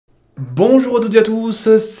Bonjour à toutes et à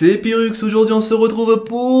tous, c'est Phirrux. Aujourd'hui on se retrouve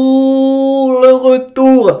pour le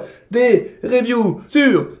retour des reviews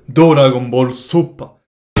sur Dragon Ball Super.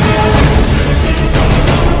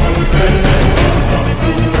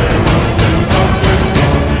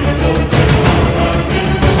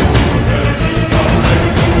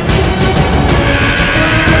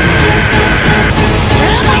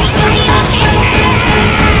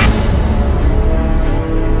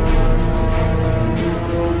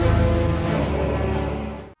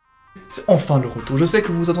 C'est enfin le retour. Je sais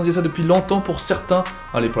que vous attendiez ça depuis longtemps pour certains.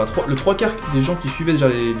 Allez, pour le 3/4 des gens qui suivaient déjà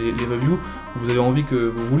les reviews, vous avez envie que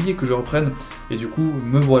vous vouliez que je reprenne. Et du coup,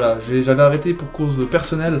 me voilà. J'avais arrêté pour cause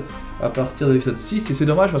personnelle à partir de l'épisode 6 et c'est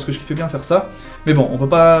dommage parce que je kiffais bien faire ça. Mais bon, on peut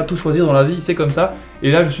pas tout choisir dans la vie, c'est comme ça.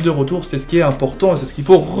 Et là, je suis de retour, c'est ce qui est important et c'est ce qu'il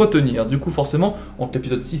faut retenir. Du coup, forcément, entre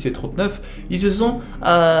l'épisode 6 et 39, ils se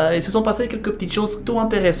sont passés quelques petites choses plutôt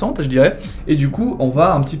intéressantes, je dirais. Et du coup, on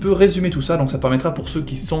va un petit peu résumer tout ça. Donc ça permettra pour ceux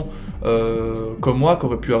qui sont comme moi, qui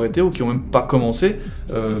auraient pu arrêter ou qui n'ont même pas commencé,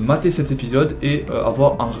 mater cet épisode et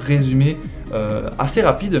avoir un résumé assez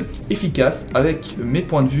rapide, efficace, avec mes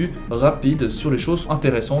points de vue rapides sur les choses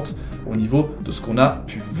intéressantes au niveau de ce qu'on a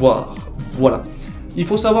pu voir. Voilà. Il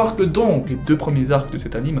faut savoir que donc les deux premiers arcs de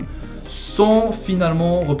cet anime sont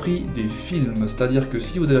finalement repris des films, c'est-à-dire que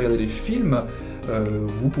si vous avez regardé les films,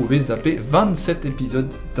 vous pouvez zapper 27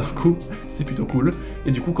 épisodes d'un coup, c'est plutôt cool,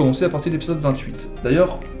 et du coup commencer à partir de l'épisode 28.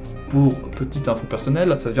 D'ailleurs, pour petite info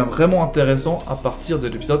personnelle, ça devient vraiment intéressant à partir de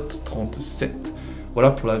l'épisode 37.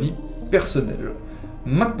 Voilà pour la vie personnelle.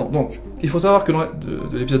 Maintenant, donc, il faut savoir que dans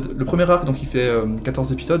le premier arc, donc il fait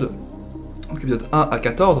 14 épisodes, donc épisode 1 à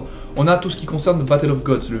 14, on a tout ce qui concerne Battle of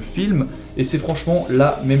Gods, le film, et c'est franchement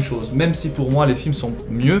la même chose, même si pour moi les films sont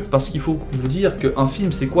mieux, parce qu'il faut vous dire qu'un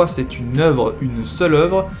film c'est quoi? C'est une œuvre, une seule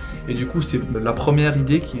œuvre, et du coup c'est la première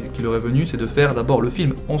idée qui leur est venue, c'est de faire d'abord le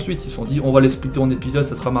film, ensuite ils se sont dit on va les splitter en épisodes,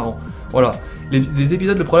 ça sera marrant. Voilà, les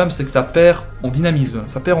épisodes, le problème c'est que ça perd en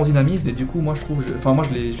dynamisme, et du coup moi je trouve,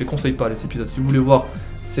 je les conseille pas les épisodes. Si vous voulez voir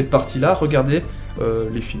cette partie-là, regardez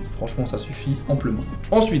les films. Franchement, ça suffit amplement.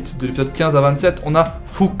 Ensuite, de l'épisode 15 à 27, on a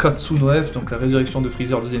Fukkatsu no F, donc la résurrection de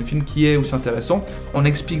Freezer, le deuxième film, qui est aussi intéressant. On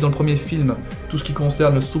explique dans le premier film tout ce qui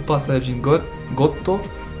concerne le Super Saiyajin Goto,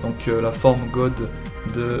 donc la forme God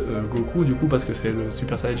de Goku, du coup, parce que c'est le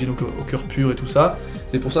Super Saiyajin au cœur pur et tout ça.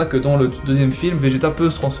 C'est pour ça que dans le deuxième film, Vegeta peut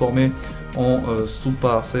se transformer en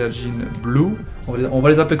Super Saiyajin Blue. On va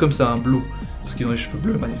les appeler comme ça, un Blue, parce qu'ils ont les cheveux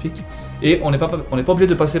bleus, magnifiques. Et on n'est pas obligé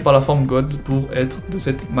de passer par la forme God pour être de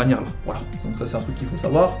cette manière-là. Voilà, donc ça c'est un truc qu'il faut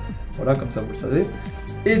savoir. Voilà, comme ça vous le savez.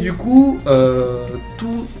 Et du coup,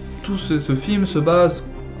 tout ce film se base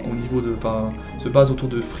se base autour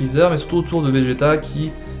de Freezer, mais surtout autour de Vegeta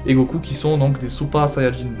et Goku, qui sont donc des Super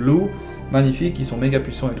Saiyajin Blue, magnifiques, qui sont méga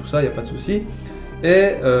puissants et tout ça, il n'y a pas de souci.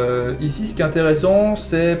 Et ici, ce qui est intéressant,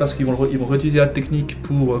 c'est parce qu'ils vont réutiliser la technique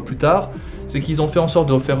pour plus tard, c'est qu'ils ont fait en sorte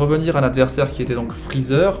de faire revenir un adversaire qui était donc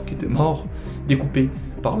Freezer, qui était mort, découpé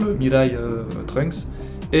par le Mirai Trunks,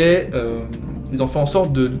 et ils ont fait en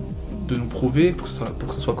sorte de nous prouver, pour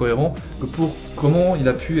que ce soit cohérent, que comment il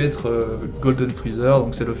a pu être Golden Freezer.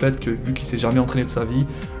 Donc c'est le fait que, vu qu'il s'est jamais entraîné de sa vie,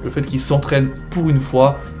 le fait qu'il s'entraîne pour une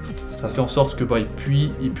fois, ça fait en sorte que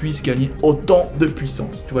il puisse gagner autant de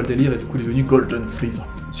puissance. Tu vois le délire, et du coup il est devenu Golden Freezer.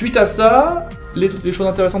 Suite à ça, les choses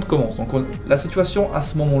intéressantes commencent. Donc la situation à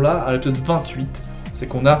ce moment-là, à l'épisode 28, c'est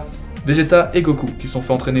qu'on a Vegeta et Goku qui sont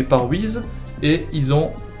fait entraîner par Whis, et ils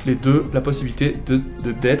ont les deux la possibilité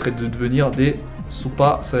d'être et de devenir des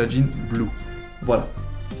Super Saiyajin Blue. Voilà.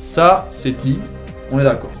 Ça, c'est dit, on est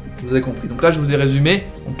d'accord. Vous avez compris. Donc là, je vous ai résumé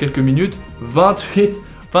en quelques minutes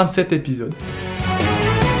 27 épisodes.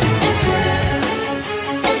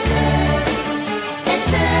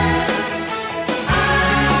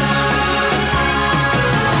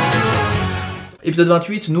 Épisode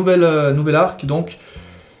 28, nouvel arc, donc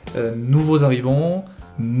nouveaux arrivants,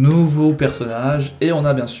 nouveaux personnages, et on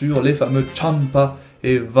a bien sûr les fameux Champa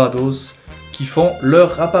et Vados qui font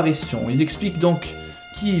leur apparition. Ils expliquent donc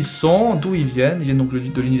qui ils sont, d'où ils viennent donc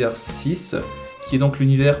de l'univers 6, qui est donc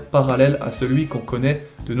l'univers parallèle à celui qu'on connaît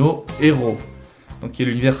de nos héros, donc qui est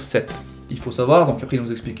l'univers 7. Il faut savoir, donc après ils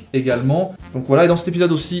nous expliquent également, donc voilà, et dans cet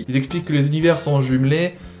épisode aussi, ils expliquent que les univers sont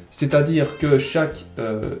jumelés, c'est-à-dire que chaque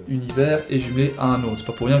univers est jumelé à un autre. C'est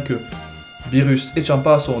pas pour rien que Virus et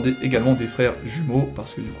Champa sont également des frères jumeaux,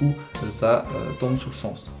 parce que du coup, ça tombe sous le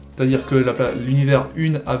sens. C'est-à-dire que l'univers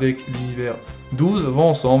 1 avec l'univers 12 vont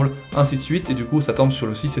ensemble, ainsi de suite, et du coup ça tombe sur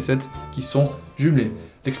le 6 et 7 qui sont jumelés.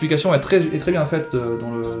 L'explication est très bien faite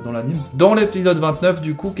dans l'anime. Dans l'épisode 29,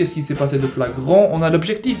 du coup, qu'est-ce qui s'est passé de flagrant? On a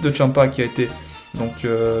l'objectif de Champa qui a été donc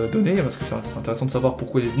donné, parce que c'est intéressant de savoir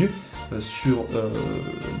pourquoi il est venu sur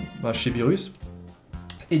chez Phirrux.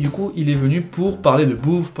 Et du coup, il est venu pour parler de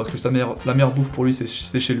bouffe, parce que la meilleure bouffe pour lui,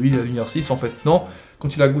 c'est chez lui, l'univers 6. En fait, non.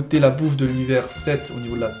 Quand il a goûté la bouffe de l'univers 7 au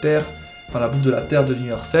niveau de la Terre, enfin la bouffe de la Terre de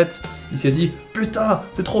l'univers 7, il s'est dit « Putain,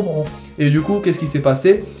 c'est trop bon !» Et du coup, qu'est-ce qui s'est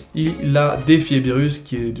passé? Il a défié Phirrux,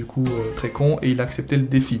 qui est du coup très con, et il a accepté le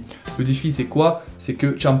défi. Le défi, c'est quoi? C'est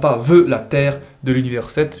que Champa veut la Terre de l'univers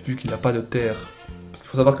 7, vu qu'il n'a pas de Terre. Parce qu'il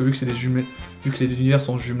faut savoir que vu que c'est des jumelés, vu que les univers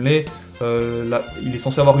sont jumelés, il est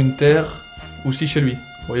censé avoir une Terre aussi chez lui.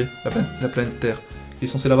 Vous voyez, la planète Terre. Il est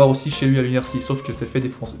censé l'avoir aussi chez lui à l'univers 6, sauf qu'elle s'est fait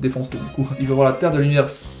défoncer du coup. Il veut voir la Terre de l'univers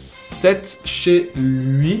 7 chez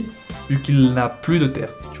lui, vu qu'il n'a plus de Terre.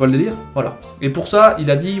 Tu vois le délire? Voilà. Et pour ça, il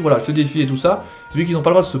a dit, voilà, je te défie et tout ça. Vu qu'ils n'ont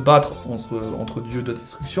pas le droit de se battre entre dieux de la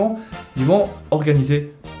destruction, ils vont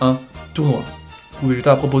organiser un tournoi. Du coup,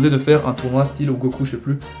 Vegeta a proposé de faire un tournoi style Goku, je sais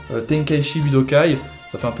plus, Tenkaichi Budokai.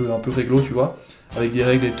 Ça fait un peu réglo, tu vois. Avec des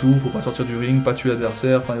règles et tout, faut pas sortir du ring, pas tuer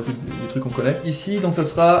l'adversaire, enfin des trucs qu'on connaît. Ici, donc ça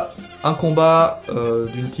sera un combat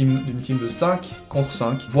d'une team de 5 contre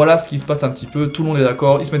 5. Voilà ce qui se passe un petit peu, tout le monde est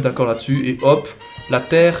d'accord, ils se mettent d'accord là-dessus, et hop, la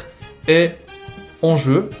Terre est en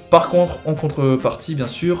jeu. Par contre, en contrepartie, bien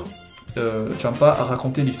sûr, Champa a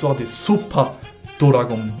raconté l'histoire des Super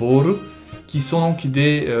Dragon Ball, qui sont donc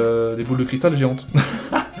des boules de cristal géantes.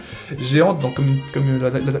 Géantes, donc comme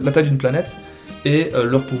la taille d'une planète. Et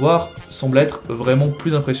leur pouvoir semble être vraiment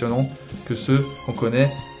plus impressionnant que ceux qu'on connaît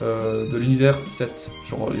de l'univers 7,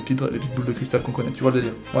 genre les petites boules de cristal qu'on connaît, tu vois le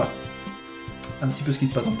délire. Voilà. Un petit peu ce qui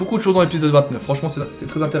se passe. Donc beaucoup de choses dans l'épisode 29, franchement c'est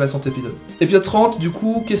très intéressant cet épisode. Épisode 30, du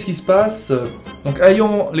coup, qu'est-ce qui se passe? Donc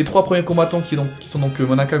ayant les 3 premiers combattants qui sont donc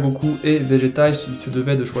Monaka, Goku et Vegeta, il se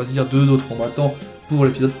devait de choisir 2 autres combattants pour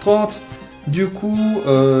l'épisode 30. Du coup,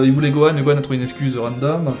 il voulait Gohan, mais Gohan a trouvé une excuse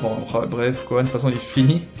random. Enfin, bref, Gohan de toute façon il est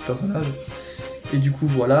fini, ce personnage. Et du coup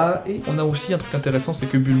voilà, et on a aussi un truc intéressant, c'est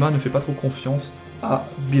que Bulma ne fait pas trop confiance à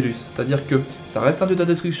Phirrux. C'est-à-dire que ça reste un dieu de la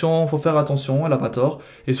destruction, faut faire attention, elle a pas tort.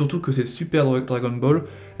 Et surtout que ces super Dragon Ball,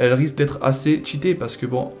 elles risquent d'être assez cheatées, parce que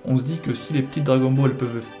bon, on se dit que si les petites Dragon Ball,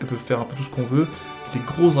 elles peuvent faire un peu tout ce qu'on veut, les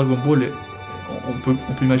grosses Dragon Ball,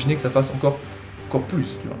 on peut imaginer que ça fasse encore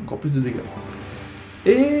plus, tu vois, encore plus de dégâts.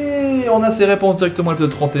 Et on a ses réponses directement à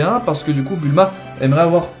l'épisode 31, parce que du coup Bulma aimerait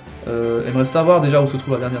savoir déjà où se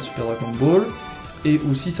trouve la dernière super Dragon Ball, et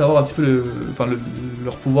aussi savoir un petit peu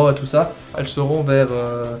leur pouvoir et tout ça. Elles seront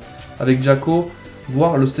avec Jaco,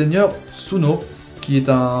 voir le seigneur Suno, qui est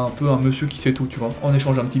un peu un monsieur qui sait tout, tu vois. On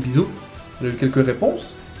échange un petit bisou, j'ai eu quelques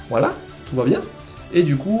réponses, voilà, tout va bien. Et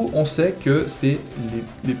du coup, on sait que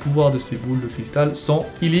les pouvoirs de ces boules de cristal sont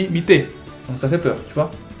illimités. Donc ça fait peur, tu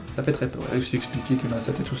vois, ça fait très peur. Il a aussi expliqué qu'il y en a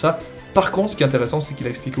 7 et tout ça. Par contre, ce qui est intéressant, c'est qu'il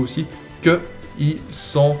a expliqué aussi qu'ils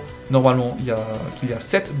sont... Normalement, qu'il y a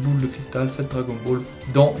 7 boules de cristal, 7 Dragon Ball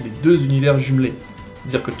dans les 2 univers jumelés.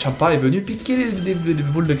 C'est-à-dire que Champa est venu piquer des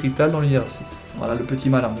boules de cristal dans l'univers 6. Voilà, le petit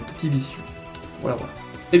malin, le petit vicieux. Voilà.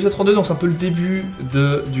 Épisode 32, donc c'est un peu le début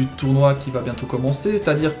du tournoi qui va bientôt commencer.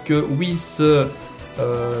 C'est-à-dire que Whis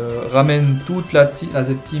ramène toute la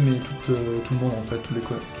Z-Team et tout le monde, en fait,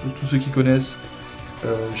 tous ceux qui connaissent,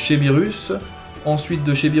 chez Phirrux. Ensuite,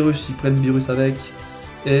 de chez Phirrux, ils prennent Phirrux avec...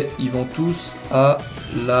 Et ils vont tous à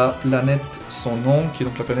la planète sans nom, qui est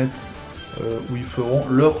donc la planète où ils feront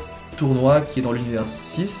leur tournoi, qui est dans l'univers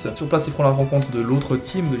 6. Sur place, ils feront la rencontre de l'autre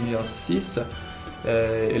team de l'univers 6.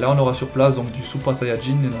 Et là, on aura sur place donc du Super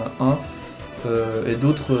Saiyajin, il y en a un, et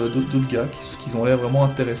d'autres gars qui ont l'air vraiment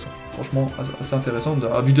intéressants. Franchement, assez intéressant.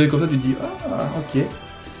 À vue d'œil comme ça, tu te dis, ah, ok.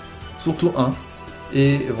 Surtout un.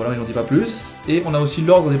 Et voilà, ils n'en disent pas plus. Et on a aussi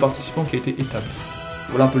l'ordre des participants qui a été établi.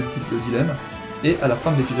 Voilà un peu le dilemme. Et à la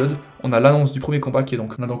fin de l'épisode, on a l'annonce du premier combat qui est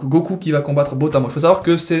donc... On a donc Goku qui va combattre Botamo. Il faut savoir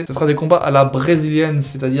que ce sera des combats à la brésilienne,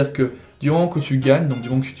 c'est-à-dire que du moment que tu gagnes, donc du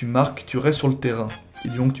moment que tu marques, tu restes sur le terrain. Et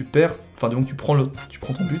du moment que tu perds, enfin du moment que tu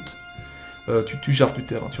prends ton but, tu jarres du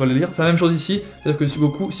terrain. Tu vois le lire? C'est la même chose ici, c'est-à-dire que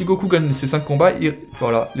si Goku gagne ses 5 combats,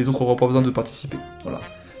 voilà, les autres n'auront pas besoin de participer. Voilà.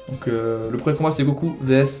 Donc le premier combat c'est Goku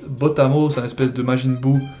vs Botamo, c'est une espèce de Majin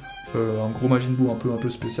Buu, un gros Majin Buu un peu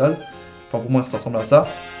spécial. Enfin pour moi ça ressemble à ça.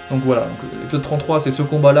 Donc voilà, l'épisode 33 c'est ce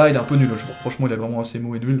combat là, il est un peu nul, je trouve franchement il est vraiment assez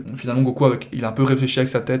mou et nul. Donc, finalement Goku il a un peu réfléchi avec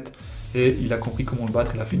sa tête et il a compris comment le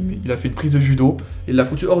battre, il a fait une prise de judo et il l'a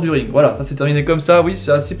foutu hors du ring. Voilà, ça s'est terminé comme ça, oui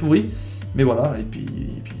c'est assez pourri, mais voilà, et puis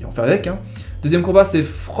on fait avec. Hein. Deuxième combat c'est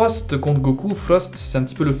Frost contre Goku. Frost c'est un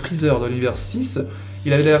petit peu le Freezer de l'univers 6,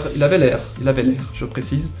 il avait l'air, je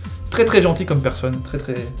précise, très gentil comme personne,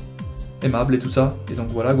 très aimable et tout ça. Et donc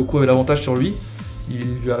voilà, Goku avait l'avantage sur lui.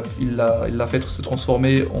 Il l'a fait se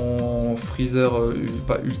transformer en Freezer,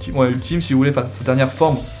 pas ultime, ouais, ultime si vous voulez, enfin sa dernière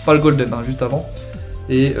forme, pas le Golden, hein, juste avant.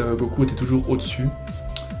 Et Goku était toujours au-dessus.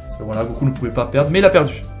 Voilà, Goku ne pouvait pas perdre, mais il a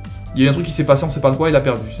perdu. Il y a eu un truc qui s'est passé, on sait pas quoi, il a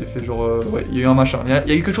perdu. C'est fait genre, ouais, il y a eu un machin. Il y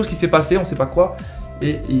a eu quelque chose qui s'est passé, on sait pas quoi,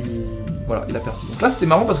 et voilà, il a perdu. Donc là, c'était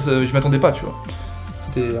marrant parce que je m'attendais pas, tu vois.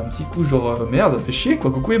 C'était un petit coup genre, merde, fait chier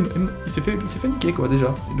quoi. Goku, il s'est fait niquer quoi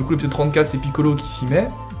déjà. Et du coup, l'épisode 34, c'est Piccolo qui s'y met,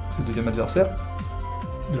 c'est le deuxième adversaire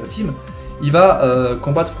de la team. Il va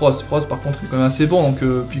combattre Frost. Frost, par contre, est quand même assez bon, donc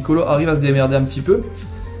Piccolo arrive à se démerder un petit peu.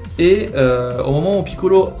 Et au moment où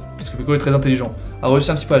Piccolo, parce que Piccolo est très intelligent, a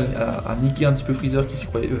réussi un petit peu à niquer un petit peu Freezer qui s'y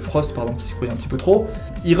croyait, Frost pardon, qui s'y croyait un petit peu trop,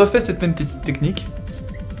 il refait cette même technique,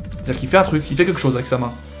 c'est-à-dire qu'il fait un truc, il fait quelque chose avec sa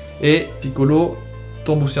main, et Piccolo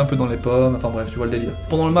tombe aussi un peu dans les pommes, enfin bref, tu vois le délire.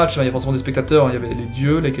 Pendant le match, il y avait forcément des spectateurs, il y avait les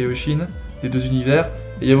dieux, les Kaioshin, des deux univers,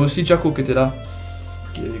 et il y avait aussi Jaco qui était là,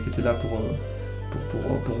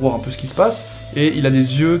 pour voir un peu ce qui se passe, et il a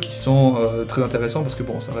des yeux qui sont très intéressants, parce que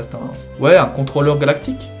bon, ça reste un contrôleur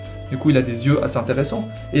galactique. Du coup, il a des yeux assez intéressants.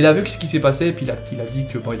 Et il a vu ce qui s'est passé, et puis il a dit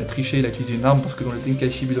que bon, il a triché, il a utilisé une arme, parce que dans le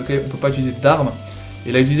Tenkaichi Budokai, on peut pas utiliser d'arme.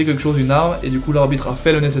 Il a utilisé quelque chose, une arme, et du coup, l'arbitre a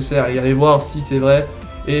fait le nécessaire, et il allait voir si c'est vrai.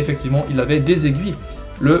 Et effectivement, il avait des aiguilles.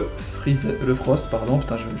 Le Frost, pardon,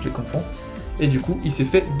 putain, je les confonds. Et du coup, il s'est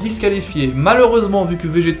fait disqualifier. Malheureusement, vu que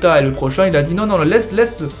Vegeta est le prochain, il a dit non,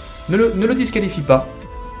 laisse-le, ne le disqualifie pas.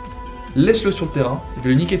 Laisse-le sur le terrain, je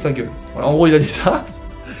vais lui niquer sa gueule. Voilà, en gros, il a dit ça.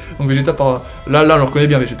 Donc Vegeta par... Là, on le reconnaît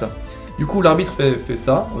bien, Vegeta. Du coup, l'arbitre fait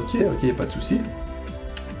ça. Ok, y a pas de souci.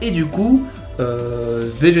 Et du coup,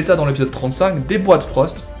 Vegeta, dans l'épisode 35, déboîte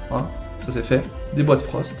Frost. Hein, ça c'est fait. Déboîte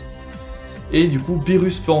Frost. Et du coup,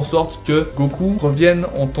 Phirrux fait en sorte que Goku revienne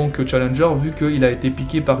en tant que challenger, vu qu'il a été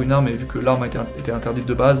piqué par une arme, et vu que l'arme était interdite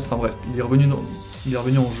de base. Enfin bref, il est revenu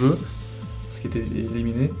en jeu, ce qui était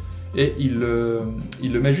éliminé. Et il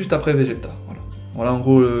le met juste après Vegeta. Voilà en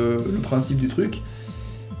gros le principe du truc.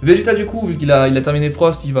 Vegeta, du coup, vu qu'il a terminé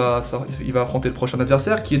Frost, il va affronter le prochain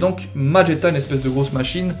adversaire, qui est donc Magetta, une espèce de grosse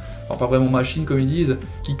machine, enfin pas vraiment machine comme ils disent,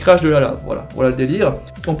 qui crache de la lave, voilà le délire.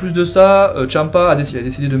 En plus de ça, Champa a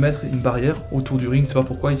décidé de mettre une barrière autour du ring, je sais pas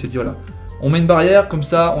pourquoi, il s'est dit voilà, on met une barrière, comme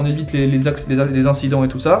ça on évite les incidents et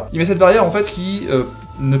tout ça. Il met cette barrière en fait qui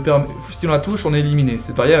ne permet, si on la touche, on est éliminé.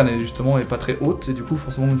 Cette barrière, elle est pas très haute, et du coup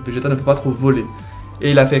forcément Vegeta ne peut pas trop voler. Et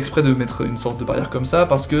il a fait exprès de mettre une sorte de barrière comme ça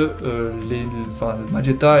parce que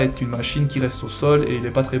Magetta est une machine qui reste au sol et il n'est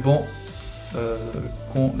pas très bon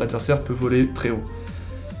quand l'adversaire peut voler très haut.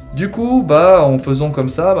 Du coup, en faisant comme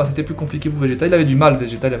ça, c'était plus compliqué pour Vegeta. Il avait du mal,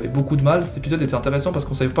 Vegeta, il avait beaucoup de mal. Cet épisode était intéressant parce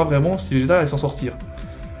qu'on savait pas vraiment si Vegeta allait s'en sortir.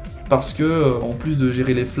 Parce que, en plus de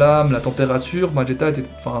gérer les flammes, la température, Magetta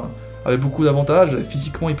avait beaucoup d'avantages.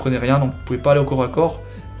 Physiquement, il prenait rien, donc il pouvait pas aller au corps à corps.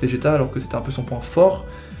 Vegeta, alors que c'était un peu son point fort.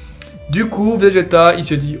 Du coup, Vegeta, il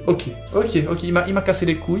se dit, ok, il m'a cassé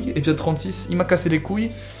les couilles, épisode 36, il m'a cassé les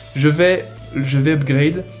couilles, je vais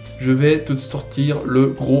upgrade, je vais te sortir le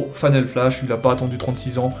gros Final Flash, il a pas attendu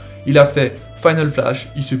 36 ans, il a fait Final Flash,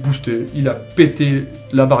 il s'est boosté, il a pété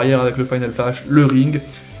la barrière avec le Final Flash, le ring,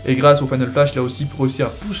 et grâce au Final Flash, il a aussi réussi à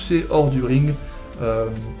pousser hors du ring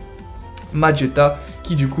Magetta,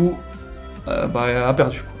 qui du coup a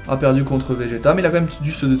perdu contre Vegeta, mais il a quand même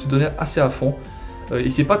dû se donner assez à fond. Il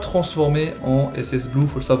s'est pas transformé en SS Blue,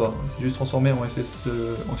 faut le savoir, il s'est juste transformé en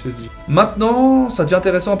SSJ. Maintenant, ça devient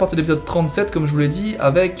intéressant à partir de l'épisode 37, comme je vous l'ai dit,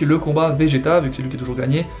 avec le combat Vegeta, vu que c'est lui qui a toujours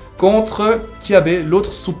gagné, contre Kiabe,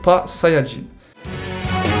 l'autre Super Saiyajin.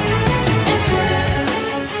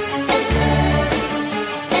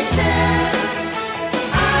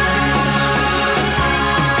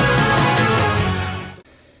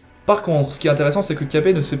 Par contre, ce qui est intéressant, c'est que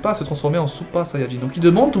Kiabe ne sait pas se transformer en Super Saiyajin. Donc il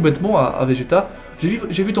demande tout bêtement à Vegeta,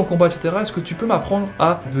 j'ai vu ton combat, etc. Est-ce que tu peux m'apprendre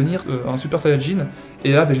à devenir un Super Saiyajin?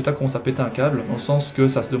 Et là, Vegeta commence à péter un câble, dans le sens que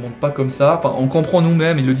ça se demande pas comme ça. Enfin, on comprend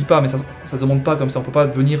nous-mêmes, il le dit pas, mais ça se demande pas comme ça. On peut pas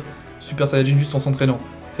devenir Super Saiyajin juste en s'entraînant.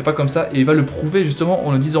 C'est pas comme ça, et il va le prouver justement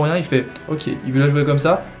en ne disant rien. Il fait, ok, il veut la jouer comme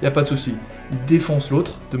ça, y a pas de souci. Il défonce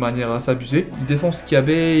l'autre de manière assez abusée. Il défonce Kiabe,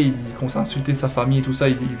 il commence à insulter sa famille et tout ça.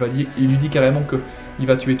 Il lui dit carrément que il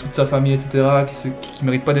va tuer toute sa famille, etc. Qu'il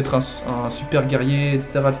mérite pas d'être un super guerrier,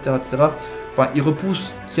 etc., etc., etc. Enfin, il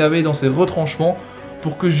repousse Kiabe dans ses retranchements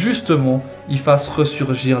pour que justement il fasse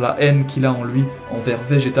ressurgir la haine qu'il a en lui envers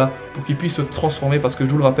Vegeta, pour qu'il puisse se transformer, parce que je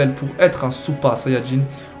vous le rappelle, pour être un Super Saiyajin,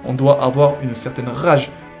 on doit avoir une certaine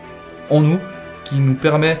rage en nous qui nous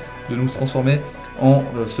permet de nous transformer en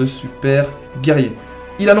ce super guerrier.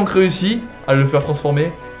 Il a donc réussi à le faire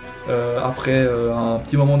transformer après un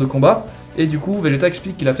petit moment de combat, et du coup Vegeta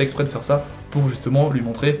explique qu'il a fait exprès de faire ça pour justement lui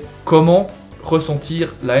montrer comment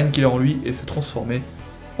ressentir la haine qu'il a en lui et se transformer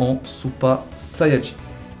en Super Saiyajin.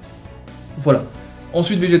 Voilà.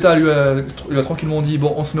 Ensuite Vegeta lui a tranquillement dit,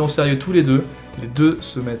 bon, on se met au sérieux tous les deux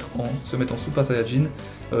se mettent en Super Saiyajin,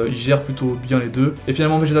 ils gèrent plutôt bien les deux, et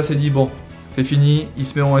finalement Vegeta s'est dit, bon, c'est fini, il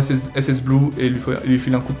se met en SS Blue et il lui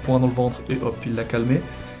file un coup de poing dans le ventre et hop, il l'a calmé.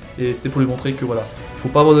 Et c'était pour lui montrer que voilà, il faut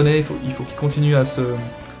pas abandonner, il faut qu'il continue à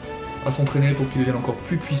s'entraîner pour qu'il devienne encore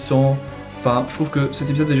plus puissant. Enfin, je trouve que cet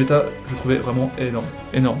épisode de Vegeta, je le trouvais vraiment énorme,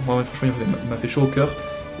 énorme. Ouais, franchement, il m'a fait chaud au cœur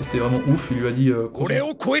et c'était vraiment ouf. Il lui a dit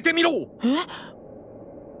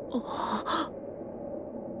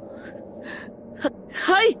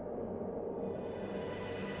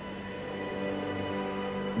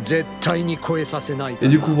Et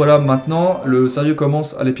du coup voilà, maintenant le sérieux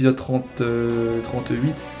commence à l'épisode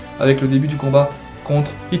 38 avec le début du combat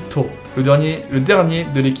contre Itto, le dernier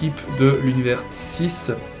de l'équipe de l'univers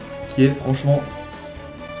 6 qui est franchement,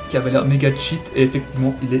 qui avait l'air méga cheat et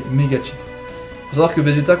effectivement il est méga cheat. Faut savoir que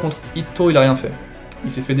Vegeta contre Itto il a rien fait, il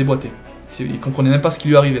s'est fait déboîter, il comprenait même pas ce qui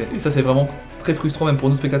lui arrivait et ça c'est vraiment très frustrant même pour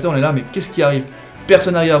nos spectateurs, on est là mais qu'est-ce qui arrive?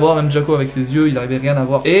 Personne n'arrive à voir, même Jaco avec ses yeux il n'arrivait rien à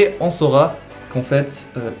voir et on saura qu'en fait,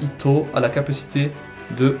 Itto a la capacité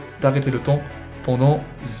d'arrêter le temps pendant...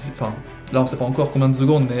 Enfin, là on sait pas encore combien de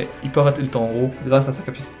secondes, mais il peut arrêter le temps en gros, grâce à sa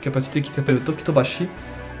capacité qui s'appelle le Tokitobashi.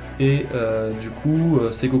 Et du coup,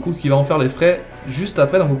 c'est Goku qui va en faire les frais juste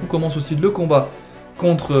après. Donc Goku commence aussi le combat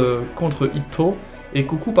contre Itto. Et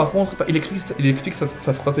Goku par contre, il explique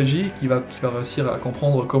sa stratégie, qu'il va réussir à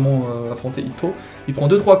comprendre comment affronter Itto. Il prend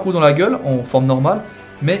 2-3 coups dans la gueule, en forme normale,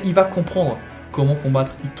 mais il va comprendre comment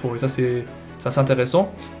combattre Itto. Et ça c'est assez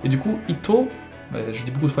intéressant. Et du coup, Itto, je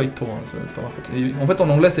dis beaucoup de fois Itto, hein, c'est pas ma faute. Et en fait, en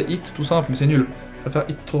anglais, c'est It, tout simple, mais c'est nul. Je vais faire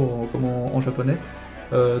Itto comme en japonais.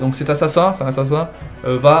 Donc cet assassin,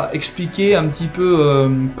 va expliquer un petit peu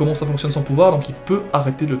comment ça fonctionne son pouvoir. Donc il peut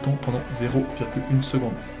arrêter le temps pendant 0,1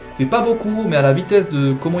 seconde. C'est pas beaucoup, mais à la vitesse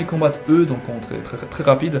de comment ils combattent eux, donc en très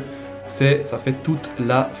rapide, ça fait toute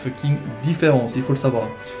la fucking différence, il faut le savoir.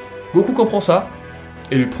 Goku comprend ça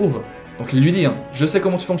et lui prouve. Donc il lui dit, hein, je sais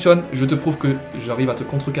comment tu fonctionnes, je te prouve que j'arrive à te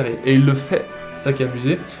contrecarrer. Et il le fait, c'est ça qui est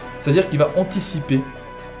abusé. C'est-à-dire qu'il va anticiper,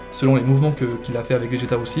 selon les mouvements qu'il a fait avec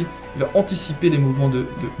Vegeta aussi, il va anticiper les mouvements de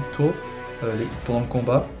Itto pendant le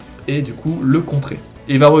combat, et du coup le contrer.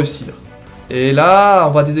 Et il va réussir. Et là,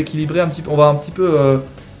 on va déséquilibrer un petit peu, on va un petit peu...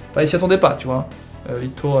 Enfin, il s'y attendait pas, tu vois.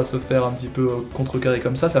 Itto à se faire un petit peu contrecarrer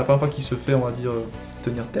comme ça, c'est la première fois qu'il se fait, on va dire,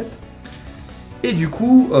 tenir tête. Et du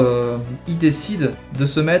coup, ils décident de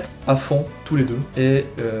se mettre à fond, tous les deux. Et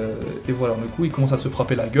voilà, du coup, ils commencent à se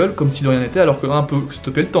frapper la gueule, comme si de rien n'était, alors que un peut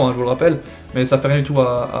stopper le temps, hein, je vous le rappelle. Mais ça fait rien du tout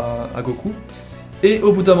à Goku. Et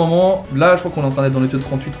au bout d'un moment, là, je crois qu'on est en train d'être dans l'épisode 38-39,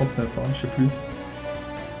 hein, je sais plus. Ouais,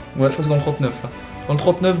 je crois que c'est dans le 39, là. Dans le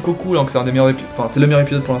 39, Goku, donc c'est un des meilleurs épisodes, enfin, c'est le meilleur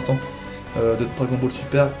épisode pour l'instant de Dragon Ball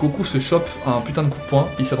Super. Goku se chope un putain de coup de poing,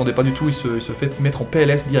 il s'y attendait pas du tout, il se fait mettre en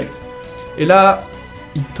PLS direct. Et là...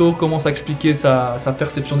 Itto commence à expliquer sa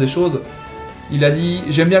perception des choses. Il a dit,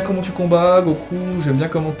 j'aime bien comment tu combats, Goku, j'aime bien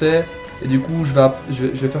comment t'es, et du coup je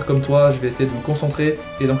vais faire comme toi, je vais essayer de me concentrer,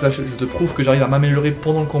 et donc là je te prouve que j'arrive à m'améliorer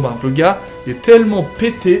pendant le combat. Donc le gars, il est tellement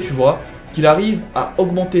pété, tu vois, qu'il arrive à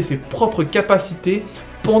augmenter ses propres capacités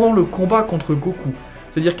pendant le combat contre Goku.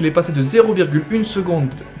 C'est-à-dire qu'il est passé de 0,1 seconde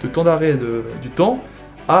de temps d'arrêt du temps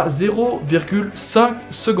à 0,5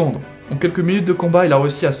 secondes. En quelques minutes de combat, il a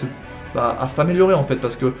réussi à s'améliorer en fait,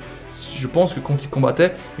 parce que je pense que quand il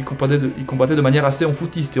combattait de manière assez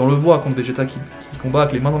enfoutiste, et on le voit contre Vegeta qui combat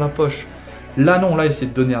avec les mains dans la poche. Là non, là il s'est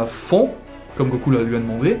donné à fond, comme Goku lui a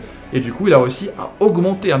demandé, et du coup il a réussi à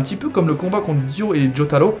augmenter, un petit peu comme le combat contre Dio et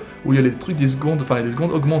Jotaro, où il y a les trucs des secondes, enfin les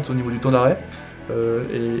secondes augmentent au niveau du temps d'arrêt,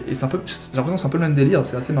 et c'est un peu, j'ai l'impression que c'est un peu le même délire,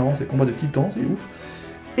 c'est assez marrant, c'est le combat de titans, c'est ouf.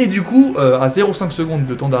 Et du coup, à 0,5 secondes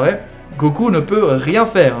de temps d'arrêt, Goku ne peut rien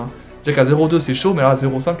faire, hein. Déjà qu'à 0,2 c'est chaud, mais là à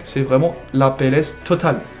 0,5 c'est vraiment la PLS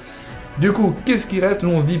totale. Du coup, qu'est-ce qui reste? Nous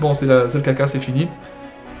on se dit, bon c'est le caca, c'est fini.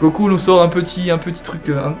 Goku nous sort un petit truc,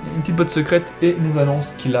 une petite botte secrète, et nous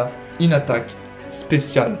annonce qu'il a une attaque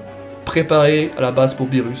spéciale, préparée à la base pour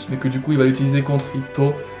Phirrux, mais que du coup il va l'utiliser contre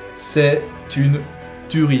Itto. C'est une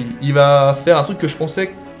tuerie. Il va faire un truc que je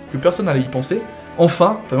pensais que personne n'allait y penser.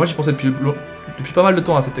 Enfin moi j'y pensais depuis pas mal de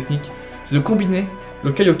temps à cette technique, c'est de combiner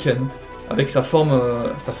le Kaioken avec sa forme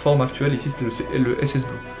actuelle, ici c'est le SS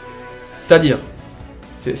Blue. C'est-à-dire,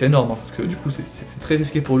 c'est énorme, hein, parce que du coup c'est très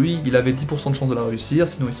risqué pour lui, il avait 10% de chance de la réussir,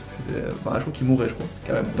 sinon il se faisait... Bah, je crois qu'il mourrait, je crois,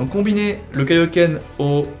 carrément. Donc combiner le Kaioken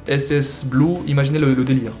au SS Blue, imaginez le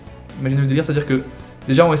délire. Imaginez le délire, c'est-à-dire que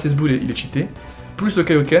déjà en SS Blue il est cheaté, plus le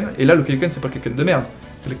Kaioken, et là le Kaioken c'est pas le Kaioken de merde,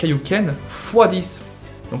 c'est le Kaioken x10.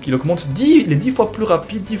 Donc il augmente 10, il est 10 fois plus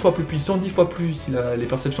rapide, 10 fois plus puissant, 10 fois plus les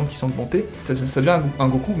perceptions qui sont augmentées. Ça devient un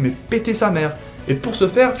Goku, mais péter sa mère. Et pour ce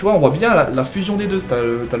faire, tu vois, on voit bien la fusion des deux.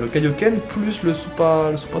 T'as le Kaioken plus le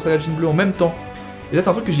Super Saiyajin bleu en même temps. Et là c'est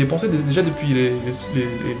un truc que j'y ai pensé déjà depuis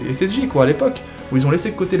les SSJ quoi à l'époque, où ils ont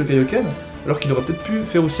laissé de côté le Kaioken, alors qu'ils auraient peut-être pu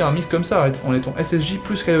faire aussi un mix comme ça, en étant SSJ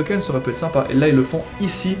plus Kaioken, ça aurait pu être sympa. Et là ils le font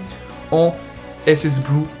ici en SS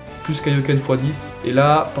Blue plus Kaioken x10, et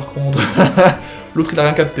là par contre, l'autre il a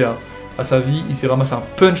rien capté hein. À sa vie, il s'est ramassé un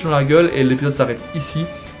punch dans la gueule et l'épisode s'arrête ici.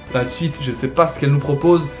 La suite, je sais pas ce qu'elle nous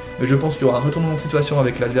propose, mais je pense qu'il y aura un retournement de situation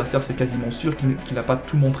avec l'adversaire, c'est quasiment sûr qu'il n'a pas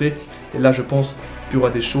tout montré. Et là, je pense qu'il y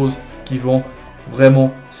aura des choses qui vont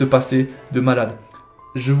vraiment se passer de malade.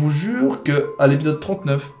 Je vous jure qu'à l'épisode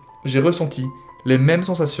 39, j'ai ressenti les mêmes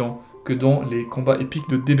sensations que dans les combats épiques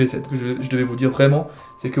de DB7. Que je devais vous dire vraiment,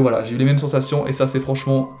 c'est que voilà, j'ai eu les mêmes sensations et ça, c'est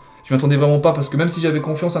franchement... Je m'attendais vraiment pas parce que même si j'avais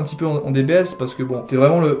confiance un petit peu en DBS, parce que bon, t'es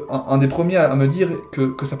vraiment un des premiers à me dire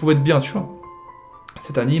que ça pouvait être bien, tu vois,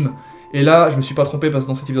 cet anime. Et là, je me suis pas trompé parce que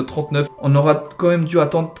dans cet épisode 39, on aura quand même dû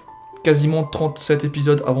attendre quasiment 37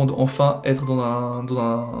 épisodes avant d'enfin être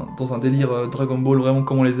dans un délire Dragon Ball, vraiment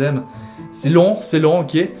comme on les aime. C'est long,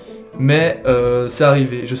 ok, mais c'est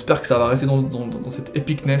arrivé. J'espère que ça va rester dans cette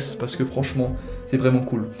epicness parce que franchement, c'est vraiment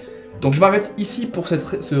cool. Donc je m'arrête ici pour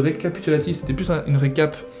ce récapitulatif, c'était plus une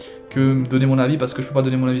récap que me donner mon avis, parce que je peux pas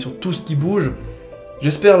donner mon avis sur tout ce qui bouge.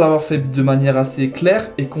 J'espère l'avoir fait de manière assez claire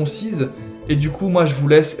et concise, et du coup moi je vous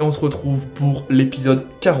laisse et on se retrouve pour l'épisode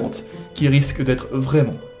 40, qui risque d'être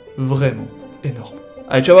vraiment, vraiment énorme.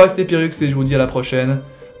 Allez ciao, c'était Phirrux et je vous dis à la prochaine,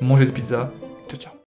 mangez des pizzas, ciao ciao.